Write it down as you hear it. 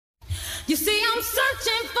You see, I'm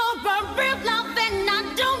searching for a real love and I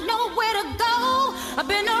don't know where to go. I've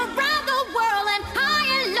been around the world and high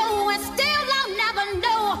and low, and still I'll never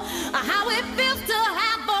know how it feels to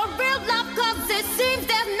have a real love, 'cause it seems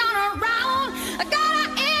there's none around. I gotta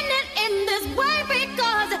end it in this way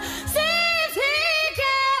because it seems he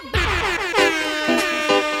can't be.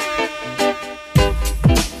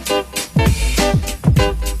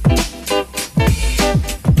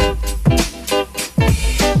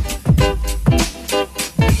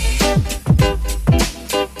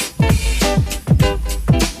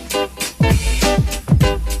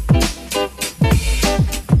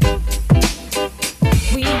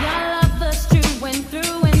 We are lovers true and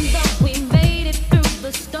through, and though we made it through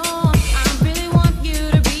the storm, I really want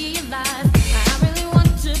you to realize, I really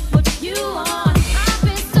want to put you on. I've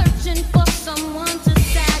been searching for someone to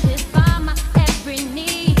satisfy my every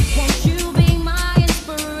need. Won't you be my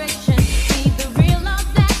inspiration, be the real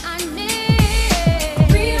love that I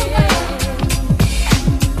need? Real love.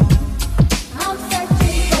 I'm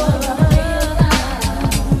searching for a real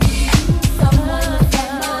love, someone to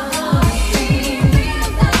set my heart free. Real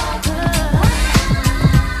love.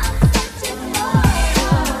 I'm searching for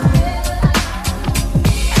a real love.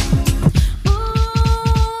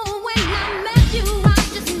 Ooh, when I met you, I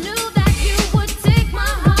just knew that you would take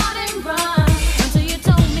my heart and run. Until you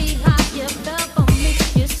told me how you felt for me,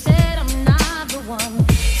 you said I'm not the one.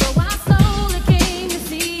 So I slowly came to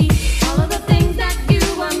see all of the things that you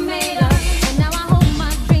were made of, and now I hold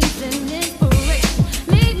my dreams and inspiration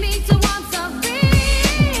lead me towards a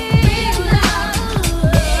real love.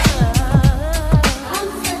 I'm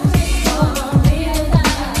searching for a real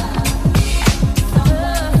love,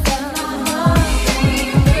 someone to set my heart free.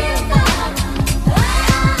 Real love.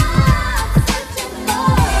 I'm searching for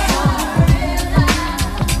a real love.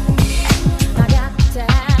 I got to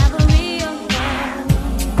have a real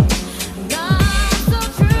love, so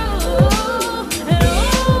true. And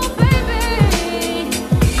oh, baby,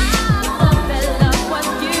 I thought that love was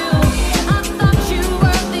you. I thought you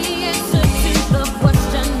were the answer to the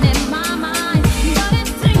question in my mind. But it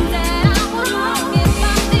seems that I was wrong. If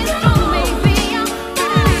I did wrong, maybe I'm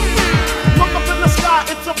right. Look up in the sky,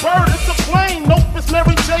 it's a bird, it's a plane. Nope, it's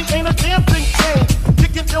Mary J, ain't a damn thing changed.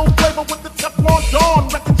 Kicking ill flavor with the Teflon Dawn,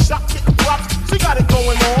 wrecking shot, getting drops. She got it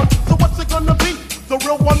going on. So what's it gonna be? The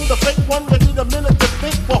real one, the fake one? They need a minute to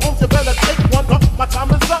think. For homes, you better take one. My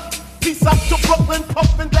time is up. Peace out to Brooklyn,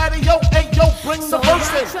 puffin' daddy, yo, hey yo, bring the verse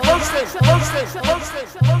in, verse in, verse in, verse in,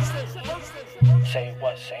 verse in, verse in. Say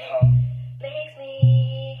what, say huh?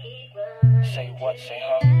 Say what, say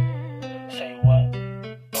huh? Say what?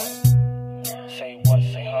 Say what,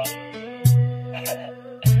 say huh?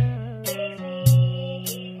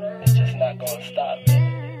 It's just not gonna stop,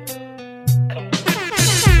 man. Come on.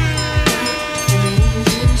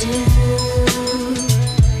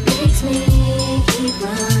 Makes me keep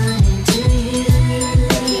running to you.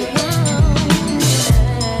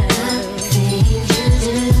 Things you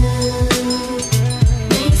do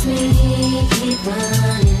makes me keep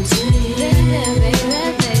running to you.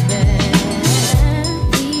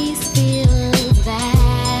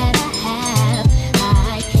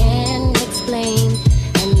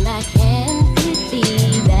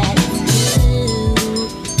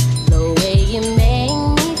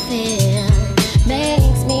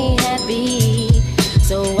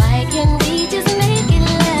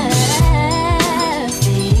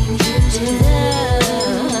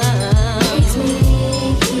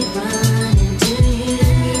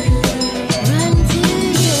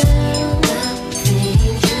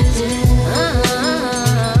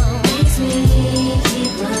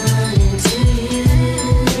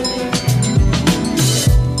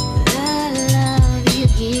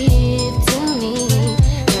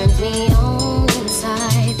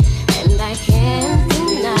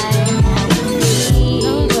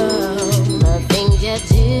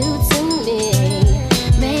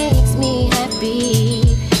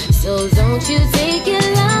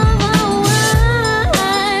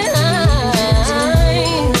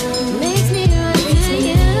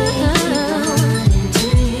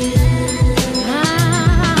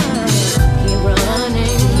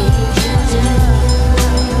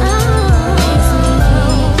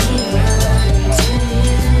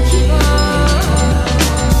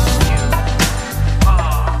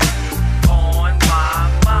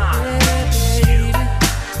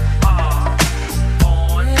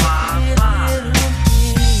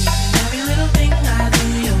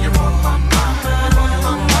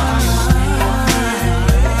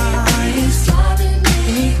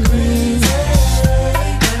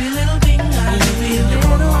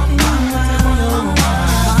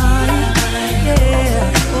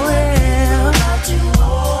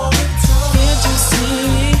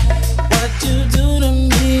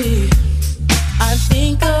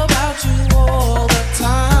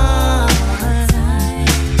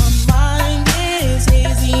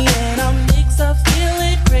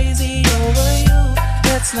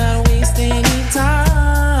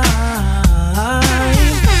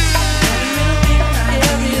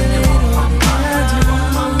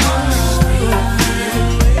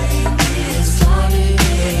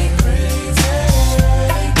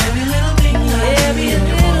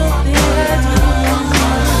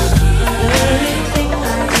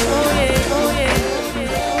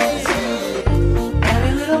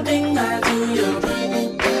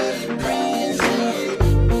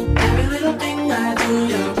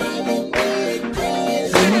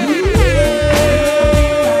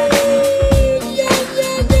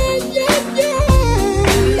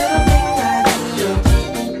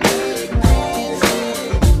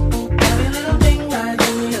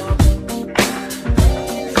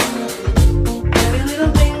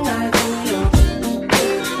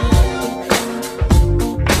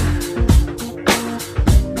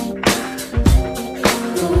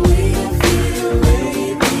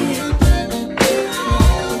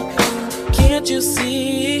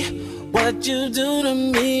 what you do to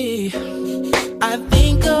me. I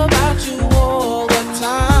think about you all the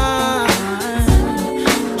time.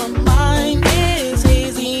 My mind is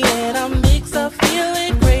hazy and I mix up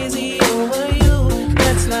feeling crazy over you.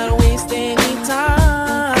 Let's not waste any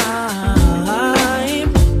time.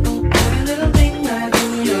 Every little thing I do,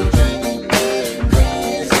 you crazy.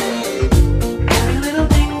 Every little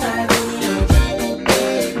thing I do, you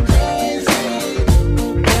crazy.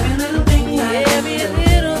 Every little thing I do,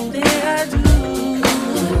 every little thing I do.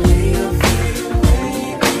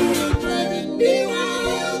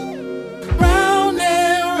 Round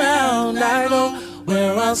and round I go,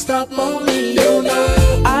 where I'll stop only you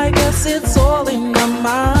know. I guess it's all in my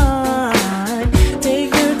mind.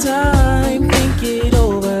 Take your time, think it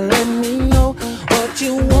over, let me know what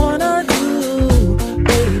you wanna do.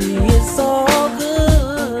 Baby, it's all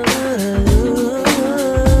good.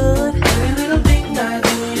 Every little thing I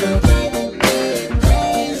do, you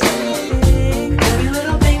crazy. Every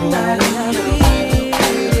little thing I do,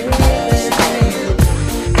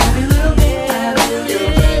 every little thing I do,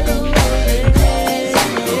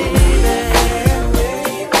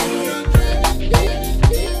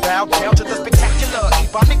 Bow down to the spectacular,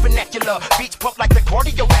 ebonic vernacular. Beats pump like the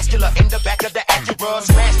cardiovascular. In the back of the Acura,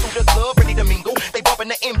 smash through the club, ready to mingle. They bumping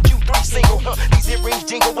the MQ3 single. These earrings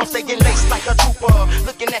jingle, I'm staying laced like a trooper.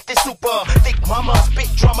 Looking at this super thick mama, spit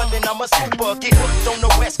drama, then I'm a super. Get hooked on the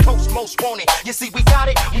West Coast, most wanted. You see, we got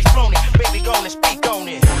it, we flown it. Baby, gonna speak on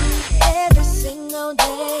it. Every single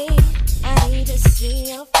day, I need to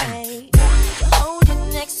see your face. To hold you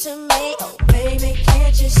next to me, oh baby,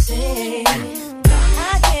 can't you see?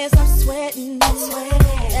 I guess I'm sweating that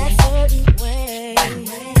certain way.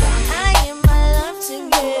 I am my love to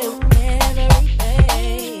you every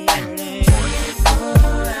day.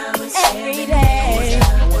 Every day,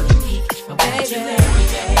 baby.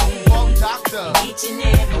 Funk doctor. Each and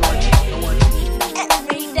every way.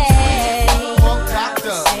 Every day. Funk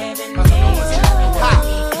doctor. Ha.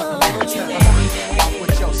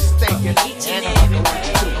 With your stinking animal.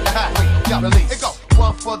 Ha. Yo, release. It go.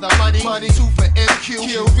 One for the money, two for MQ.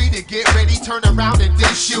 Three to get ready, turn around and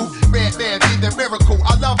dish you. Red man be the miracle.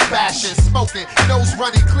 I love fashion, smoking, nose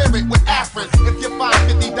running, clear it with aspirin. If you find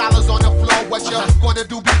 $50 on the floor, what you gonna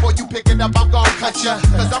do before you pick it up? I'm gonna cut ya.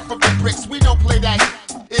 Cause I'm from the bricks, we don't play that.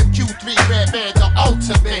 MQ3 Red Man, the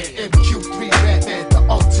ultimate. MQ3 Red Man, the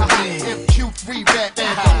ultimate. MQ3 Red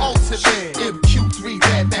Man, the ultimate. MQ3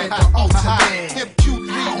 Red Man, the ultimate.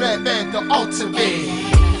 MQ3 Red Man, the ultimate.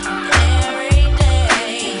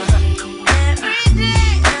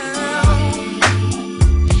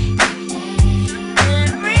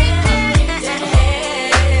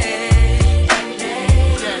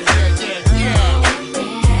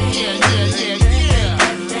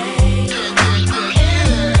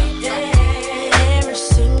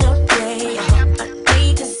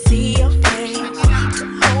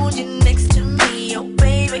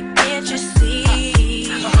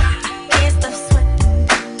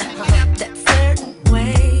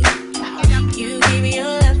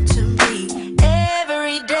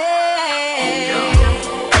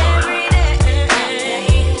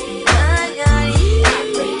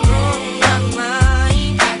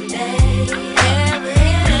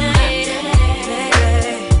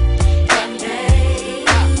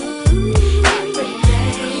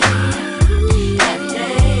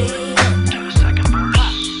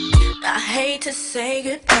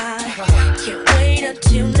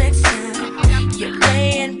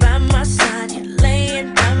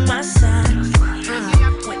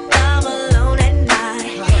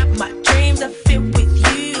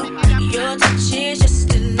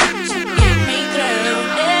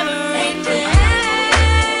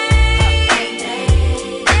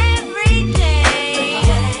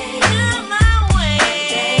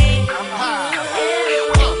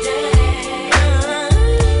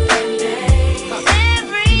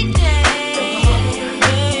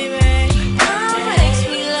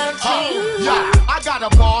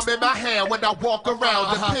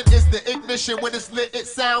 When it's lit, it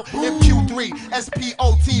sound MQ3,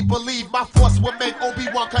 SPOT, believe my force will make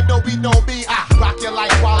Obi-Wan Kenobi know me. I rock you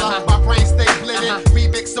like Walla, my brain stay blitted.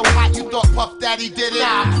 Remix so hot you thought Puff Daddy did it.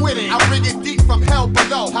 Nah, I quit it. I bring it deep from hell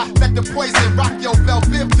below. Let the poison rock your bell,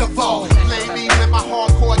 Viv DeVoe. Play me with my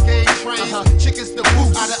hardcore game trains. Chickens the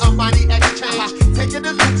boots out of a money exchange. Taking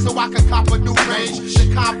the loot so I can cop a new range.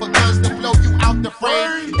 The copper guns to blow you out the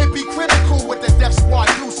frame. It be critical with the Death Squad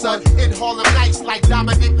do, son. In Harlem Nights like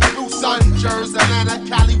Dominic Blue, son. Jersey, Atlanta,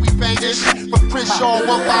 Cali, we bangin'. From Crenshaw,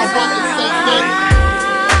 one by one, the same thing.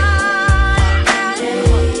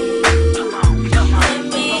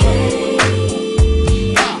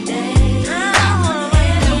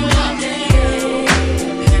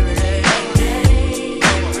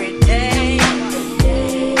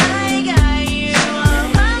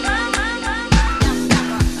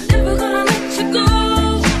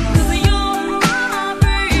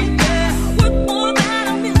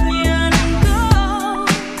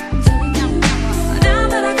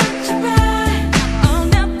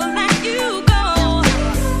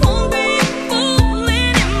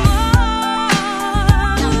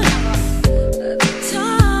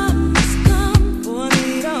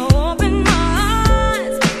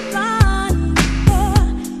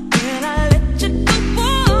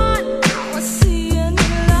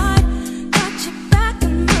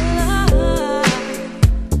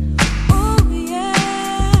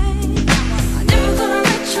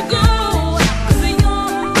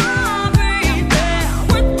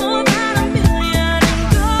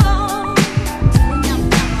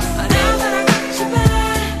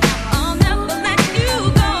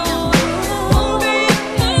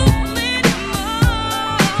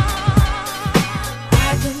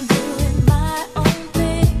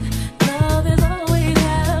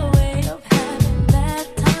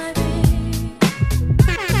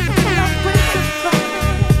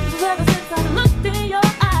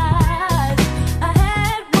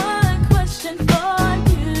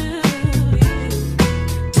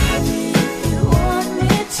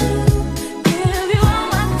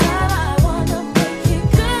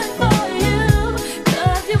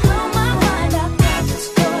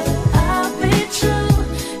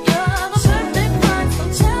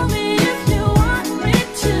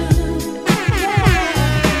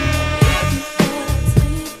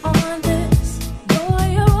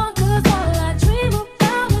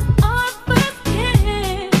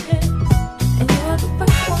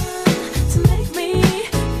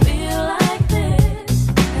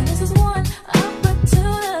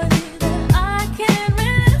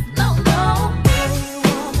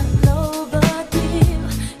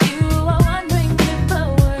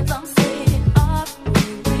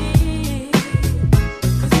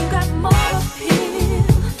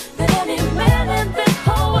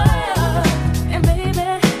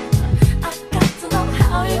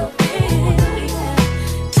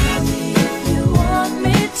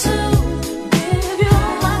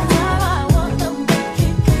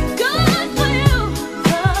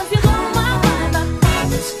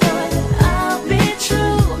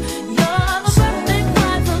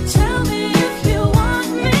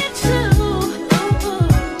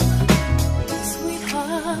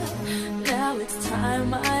 Now it's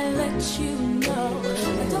time I let you know.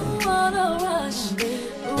 I don't wanna rush.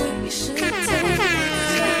 We should take it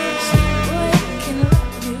slow. Boy, I can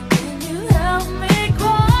love you. Can you help me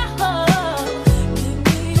grow? Give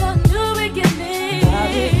me a new beginning.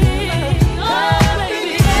 Oh,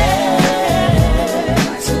 baby, yeah.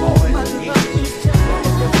 So my love is just I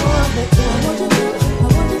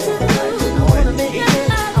want you to. I wanna make it.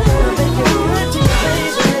 I wanna make it right to you, baby.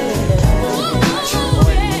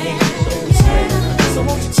 So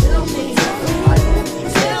won't you tell me?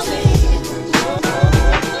 Tell me.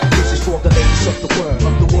 This is for the ladies of the world,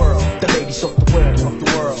 the ladies of the world,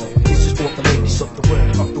 This is for the ladies of the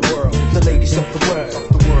world, the ladies of the world,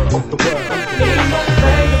 of the world.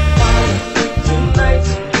 Tonight,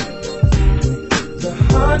 the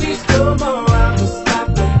honey's come around to stop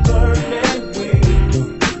the burning way.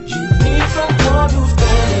 You need someone who's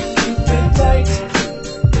gonna keep it tight.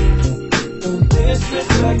 Don't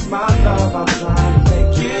disrespect my love, I'm trying to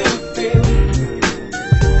make you feel.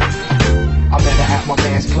 I met her at my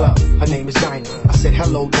man's club, her name is Dinah. I said,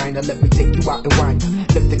 hello Dinah, let me take you out and wine.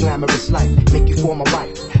 Live the glamorous life, make you for my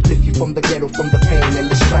wife. Lift you from the ghetto, from the pain and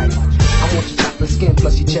the strife. I want your chocolate skin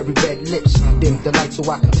plus your cherry red lips. Dim the light so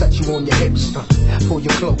I can touch you on your hips. Pull you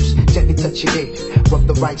close, gently touch your head. Rub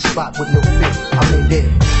the right spot with no fear, I'm in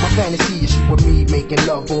there. My fantasy is you and me making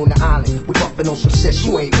love on the island. We bumping on some shit,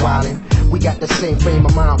 you ain't wildin'. We got the same frame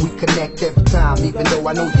of mind, we connect every time. Even though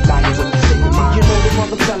I know you lying when you say you're mine. You know the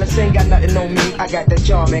mother fellas ain't got nothing on me. I got that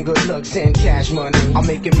charm and good looks and cash money. I'm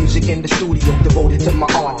making music in the studio, devoted to my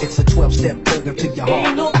art. It's a 12-step program to your heart.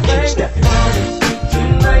 Ain't no I can't thing step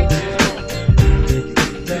tonight.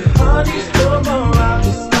 The honey's come around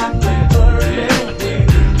to stop the burning way.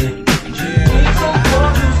 You need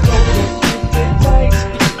someone who's gonna keep it tight.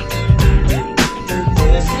 Don't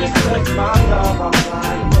disrespect my love, I'm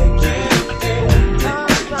trying to make you feel.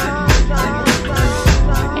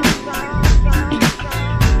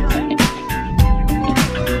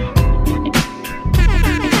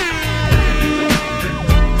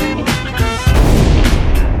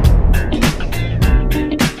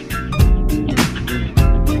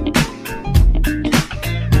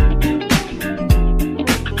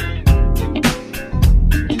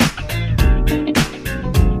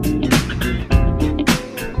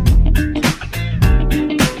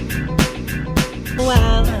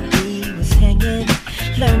 While he was hanging,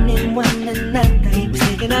 learning one another, he was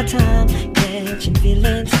taking our time, catching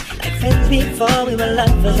feelings like friends before we were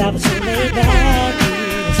lovers. I was so laid back, he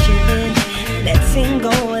was chilling, letting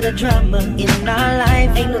go of the drama in our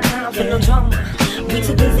life. Ain't no time for no drama. We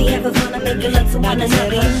too busy having fun and making love to one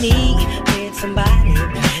another. In need somebody,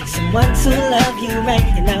 someone to love you right,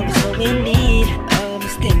 and I was so in need of a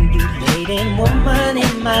stimulating woman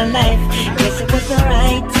in my life. Guess it was the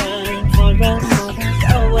right time for us.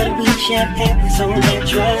 Go what we should have so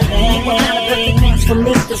naturally. You were not a perfect match for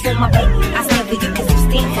me, just for my baby. I stand for you 'cause you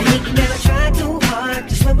stand for me. You never tried too hard,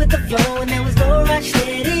 just went with the flow, and there was no rush.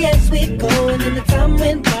 Steady as we go, and then the time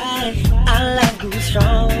went by. Our love grew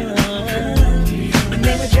strong, and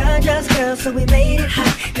they would judge us, girls, so we made it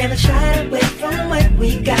hot. Never shied away from what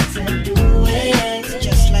we got to do. It's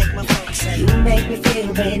just like my folks say, you make me feel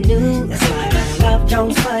brand new. That's why I love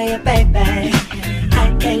Jones for you, baby.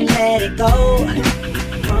 I can't let it go.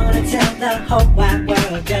 Wanna tell the whole wide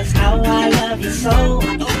world just how I love you so.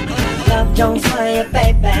 Love Jones for you,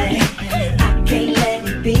 baby. I can't let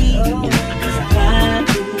it be, 'cause I love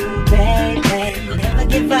you, baby. Never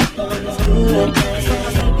give up on this good thing.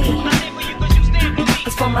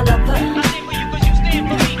 It's for my lover.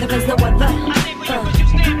 There is no other.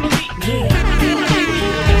 Yeah.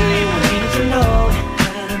 You know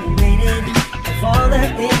I'm waiting of all the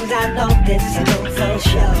things I know. This I know for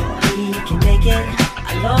sure. We can make it.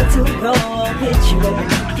 I long to grow with you. Open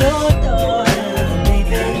up your door,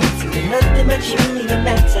 baby. Nothing but you even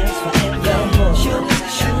matters forevermore. Shoot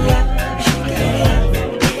up,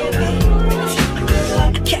 I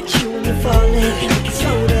catch you when you're falling. We can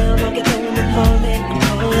slow down, I'll get on the falling.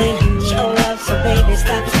 Show love, so baby,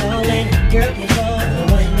 stop stalling. Girl, you're the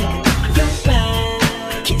one. You're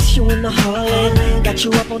right. Kiss you in the hallway. Got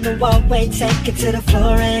you up on the walkway, take it to the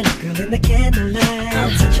floor, and girl in the candlelight.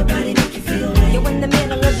 I'll touch your body, make you feel right. You're in the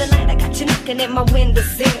middle of the night, I got you looking at my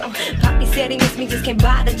windowsill. Poppy said he missed me, just came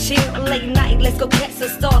by to chill. Late night, let's go catch the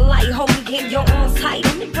starlight. Hold me, get your arms tight.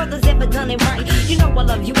 Only brothers ever done it right. You know I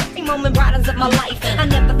love you every moment, brightens of my life. I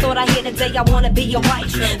never thought I'd hear the day I wanna be your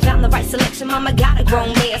wife. Found the right selection, mama got a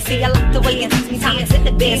grown man. See, I like the way it teach me time to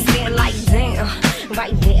the bed, stand like damn.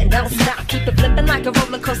 right there, don't stop. Keep it flipping like a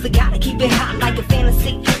roller coaster, gotta keep it hot like a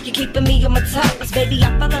fantasy. You're keeping me on my toes, baby.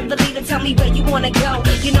 I follow the leader, tell me where you wanna go.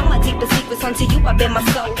 You know my deepest secrets, unto you I bet my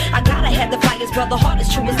soul. I gotta have the fires, brother, heart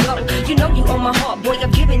is true as gold. You know you own my heart, boy,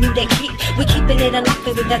 I'm giving you that key. We keeping it alive,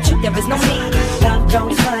 cause without you there is no me. Love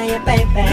don't fire, baby.